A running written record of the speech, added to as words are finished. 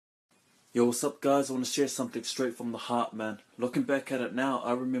Yo, what's up guys? I want to share something straight from the heart, man. Looking back at it now,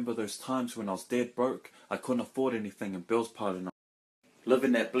 I remember those times when I was dead broke. I couldn't afford anything and bills piling up.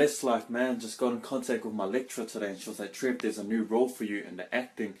 Living that blessed life, man. Just got in contact with my lecturer today and she was like, Trev, there's a new role for you in the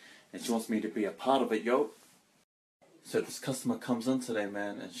acting and she wants me to be a part of it, yo. So this customer comes in today,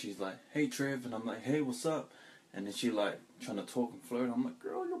 man, and she's like, hey Trev, and I'm like, hey, what's up? And then she like trying to talk and flirt. I'm like,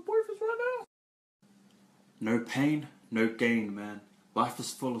 girl, your boyfriend's right now. No pain, no gain, man. Life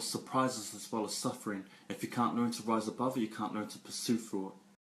is full of surprises as well as suffering. If you can't learn to rise above it, you can't learn to pursue through it.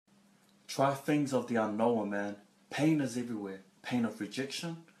 Try things of the unknown, man. Pain is everywhere. Pain of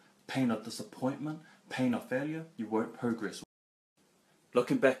rejection, pain of disappointment, pain of failure. You won't progress.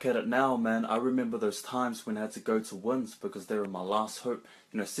 Looking back at it now, man, I remember those times when I had to go to wins because they were my last hope.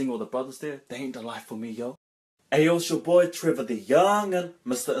 You know, seeing all the brothers there, they ain't the life for me, yo. Hey, yo, it's your boy Trevor the Young and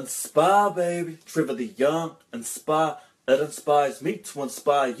Mr. Inspire, baby. Trevor the Young, Inspire. It inspires me to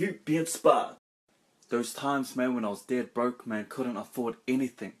inspire you. Be inspired. Those times, man, when I was dead broke, man, couldn't afford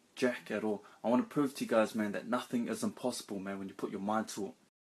anything, jack at all. I want to prove to you guys, man, that nothing is impossible, man, when you put your mind to it.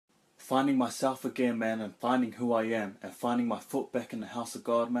 Finding myself again, man, and finding who I am, and finding my foot back in the house of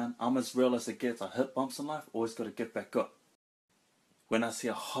God, man. I'm as real as it gets. I hit bumps in life, always got to get back up. When I see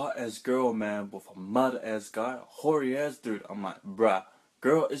a hot-ass girl, man, with a mud-ass guy, a hoary-ass dude, I'm like, bruh,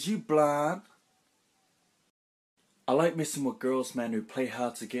 girl, is you blind? I like messing with girls, man, who play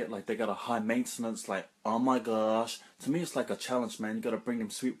hard to get, like they got a high maintenance, like, oh my gosh. To me, it's like a challenge, man. You gotta bring them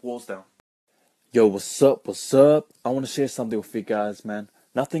sweet walls down. Yo, what's up, what's up? I want to share something with you guys, man.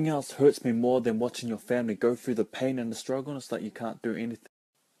 Nothing else hurts me more than watching your family go through the pain and the struggle, and it's like you can't do anything.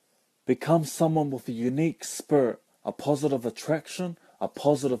 Become someone with a unique spirit, a positive attraction, a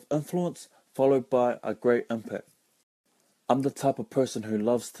positive influence, followed by a great impact. I'm the type of person who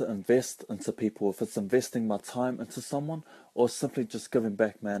loves to invest into people. If it's investing my time into someone or simply just giving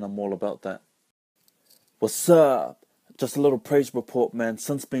back, man, I'm all about that. What's up? Just a little praise report, man.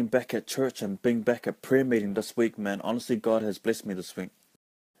 Since being back at church and being back at prayer meeting this week, man, honestly, God has blessed me this week.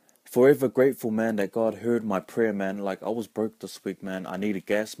 Forever grateful, man, that God heard my prayer, man. Like, I was broke this week, man. I needed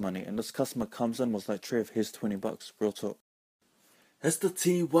gas money. And this customer comes in, was like, Trev, here's $20. Real talk. It's the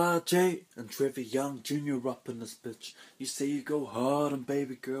TYJ and Trevor Young Jr. up in this bitch. You say you go hard and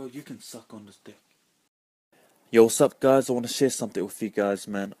baby girl, you can suck on this dick. Yo, what's up guys? I want to share something with you guys,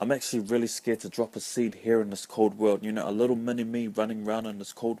 man. I'm actually really scared to drop a seed here in this cold world. You know, a little mini me running around in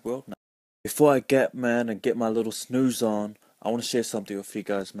this cold world. Now, before I get, man, and get my little snooze on, I want to share something with you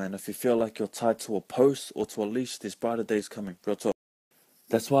guys, man. If you feel like you're tied to a post or to a leash, there's brighter days coming. Real talk.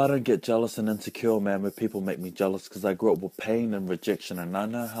 That's why I don't get jealous and insecure, man, when people make me jealous, because I grew up with pain and rejection, and I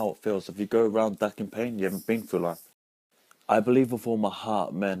know how it feels. If you go around ducking pain, you haven't been through life. I believe with all my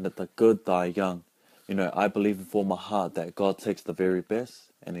heart, man, that the good die young. You know, I believe with all my heart that God takes the very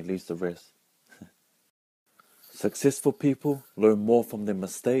best, and He leaves the rest. Successful people learn more from their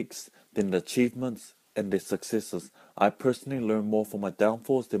mistakes than their achievements and their successes. I personally learn more from my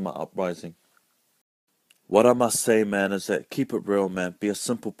downfalls than my uprising. What I must say, man, is that keep it real, man. Be a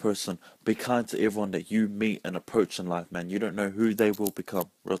simple person. Be kind to everyone that you meet and approach in life, man. You don't know who they will become.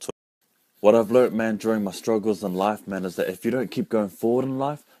 Real talk. What I've learned, man, during my struggles in life, man, is that if you don't keep going forward in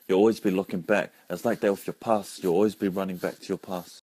life, you'll always be looking back. It's like that with your past. You'll always be running back to your past.